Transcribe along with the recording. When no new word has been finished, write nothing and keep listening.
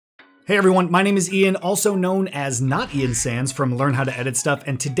Hey everyone, my name is Ian, also known as Not Ian Sans from Learn How to Edit Stuff,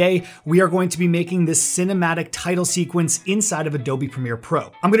 and today we are going to be making this cinematic title sequence inside of Adobe Premiere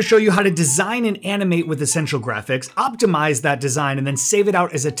Pro. I'm going to show you how to design and animate with Essential Graphics, optimize that design, and then save it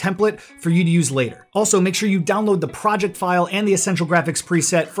out as a template for you to use later. Also, make sure you download the project file and the Essential Graphics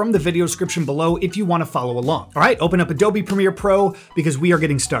preset from the video description below if you want to follow along. All right, open up Adobe Premiere Pro because we are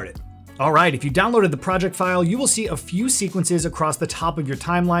getting started. All right, if you downloaded the project file, you will see a few sequences across the top of your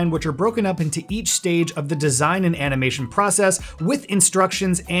timeline, which are broken up into each stage of the design and animation process with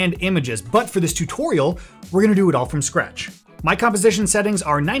instructions and images. But for this tutorial, we're gonna do it all from scratch. My composition settings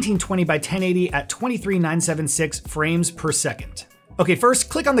are 1920 by 1080 at 23,976 frames per second. Okay, first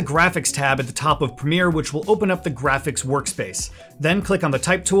click on the Graphics tab at the top of Premiere, which will open up the Graphics workspace. Then click on the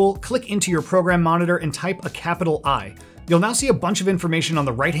Type tool, click into your program monitor and type a capital I. You'll now see a bunch of information on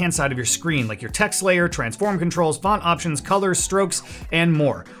the right-hand side of your screen, like your text layer, transform controls, font options, colors, strokes, and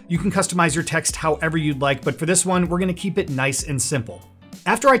more. You can customize your text however you'd like, but for this one, we're gonna keep it nice and simple.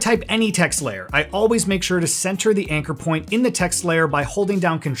 After I type any text layer, I always make sure to center the anchor point in the text layer by holding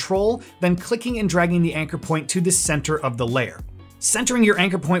down Control, then clicking and dragging the anchor point to the center of the layer. Centering your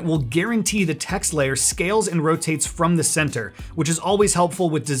anchor point will guarantee the text layer scales and rotates from the center, which is always helpful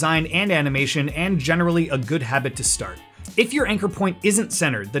with design and animation and generally a good habit to start. If your anchor point isn't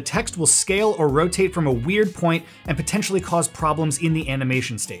centered, the text will scale or rotate from a weird point and potentially cause problems in the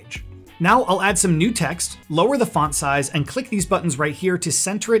animation stage. Now I'll add some new text, lower the font size, and click these buttons right here to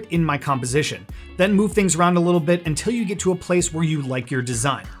center it in my composition. Then move things around a little bit until you get to a place where you like your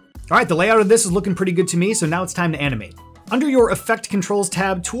design. All right, the layout of this is looking pretty good to me, so now it's time to animate. Under your Effect Controls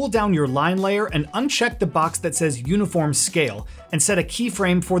tab, tool down your line layer and uncheck the box that says Uniform Scale and set a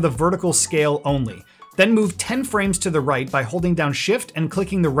keyframe for the vertical scale only. Then move 10 frames to the right by holding down Shift and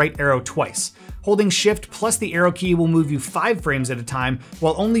clicking the right arrow twice. Holding Shift plus the arrow key will move you 5 frames at a time,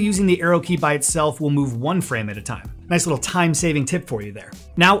 while only using the arrow key by itself will move 1 frame at a time. Nice little time-saving tip for you there.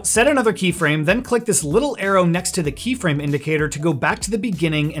 Now, set another keyframe, then click this little arrow next to the keyframe indicator to go back to the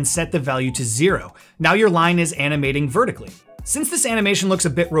beginning and set the value to 0. Now your line is animating vertically. Since this animation looks a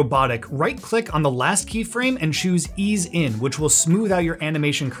bit robotic, right-click on the last keyframe and choose Ease In, which will smooth out your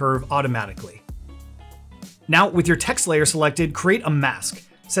animation curve automatically. Now, with your text layer selected, create a mask.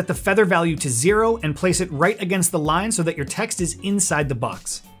 Set the feather value to 0 and place it right against the line so that your text is inside the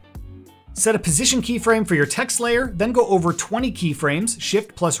box. Set a position keyframe for your text layer, then go over 20 keyframes,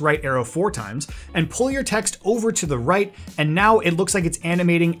 Shift plus right arrow 4 times, and pull your text over to the right, and now it looks like it's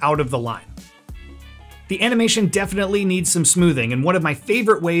animating out of the line. The animation definitely needs some smoothing, and one of my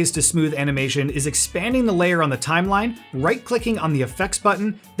favorite ways to smooth animation is expanding the layer on the timeline, right-clicking on the Effects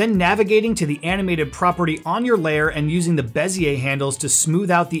button, then navigating to the animated property on your layer and using the Bezier handles to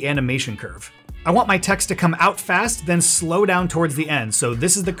smooth out the animation curve. I want my text to come out fast, then slow down towards the end, so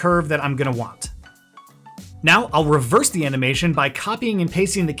this is the curve that I'm gonna want. Now I'll reverse the animation by copying and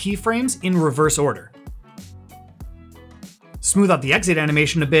pasting the keyframes in reverse order. Smooth out the exit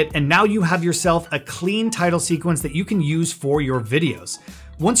animation a bit, and now you have yourself a clean title sequence that you can use for your videos.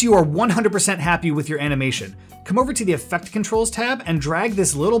 Once you are 100% happy with your animation, come over to the Effect Controls tab and drag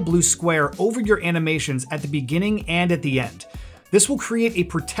this little blue square over your animations at the beginning and at the end. This will create a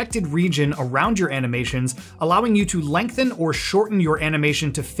protected region around your animations, allowing you to lengthen or shorten your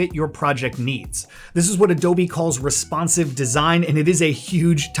animation to fit your project needs. This is what Adobe calls responsive design, and it is a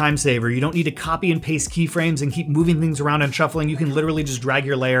huge time saver. You don't need to copy and paste keyframes and keep moving things around and shuffling. You can literally just drag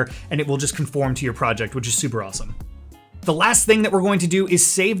your layer and it will just conform to your project, which is super awesome. The last thing that we're going to do is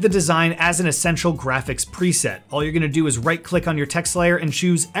save the design as an Essential Graphics preset. All you're gonna do is right-click on your text layer and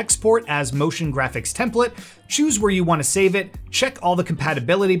choose Export as Motion Graphics Template, choose where you wanna save it, check all the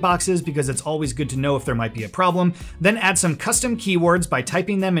compatibility boxes because it's always good to know if there might be a problem, then add some custom keywords by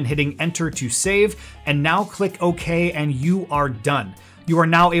typing them and hitting Enter to save, and now click OK and you are done. You are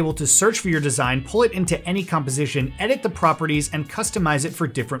now able to search for your design, pull it into any composition, edit the properties, and customize it for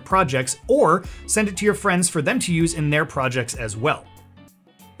different projects, or send it to your friends for them to use in their projects as well.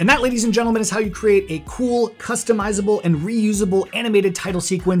 And that, ladies and gentlemen, is how you create a cool, customizable, and reusable animated title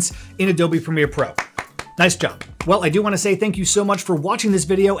sequence in Adobe Premiere Pro. Nice job. Well, I do want to say thank you so much for watching this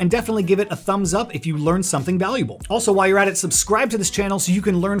video, and definitely give it a thumbs up if you learned something valuable. Also, while you're at it, subscribe to this channel so you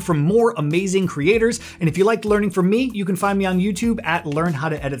can learn from more amazing creators. And if you liked learning from me, you can find me on YouTube at Learn How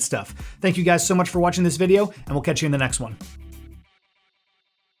to Edit Stuff. Thank you guys so much for watching this video, and we'll catch you in the next one.